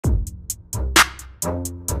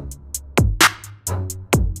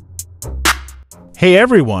Hey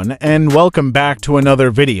everyone, and welcome back to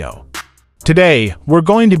another video. Today, we're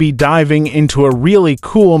going to be diving into a really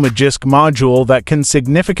cool Magisk module that can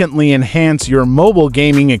significantly enhance your mobile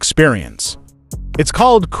gaming experience. It's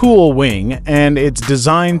called CoolWing, and it's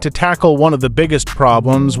designed to tackle one of the biggest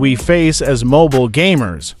problems we face as mobile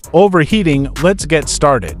gamers, overheating. Let's get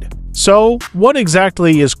started. So, what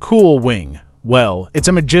exactly is CoolWing? Well, it's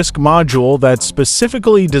a Magisk module that's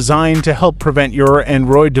specifically designed to help prevent your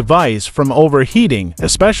Android device from overheating,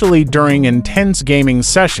 especially during intense gaming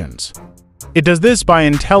sessions. It does this by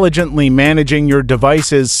intelligently managing your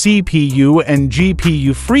device's CPU and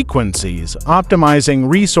GPU frequencies, optimizing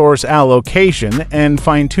resource allocation, and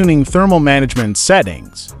fine-tuning thermal management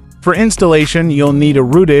settings. For installation, you'll need a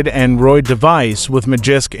rooted Android device with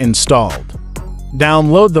Magisk installed.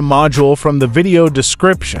 Download the module from the video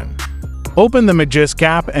description. Open the Magisk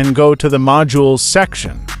app and go to the Modules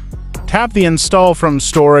section. Tap the Install from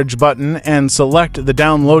Storage button and select the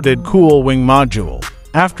downloaded CoolWing module.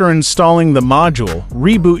 After installing the module,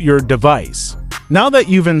 reboot your device. Now that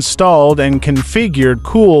you've installed and configured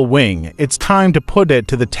CoolWing, it's time to put it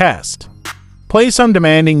to the test. Play some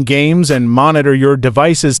demanding games and monitor your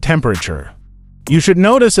device's temperature. You should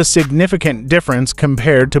notice a significant difference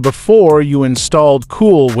compared to before you installed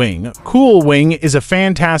CoolWing. CoolWing is a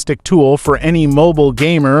fantastic tool for any mobile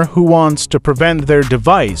gamer who wants to prevent their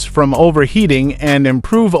device from overheating and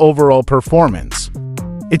improve overall performance.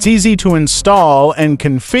 It's easy to install and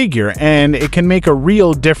configure, and it can make a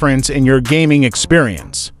real difference in your gaming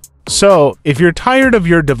experience. So, if you're tired of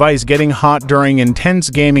your device getting hot during intense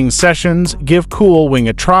gaming sessions, give CoolWing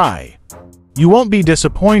a try. You won't be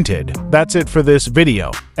disappointed. That's it for this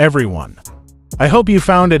video, everyone. I hope you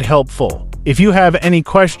found it helpful. If you have any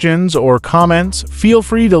questions or comments, feel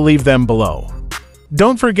free to leave them below.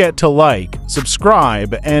 Don't forget to like,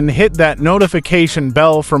 subscribe, and hit that notification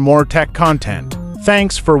bell for more tech content.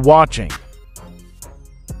 Thanks for watching.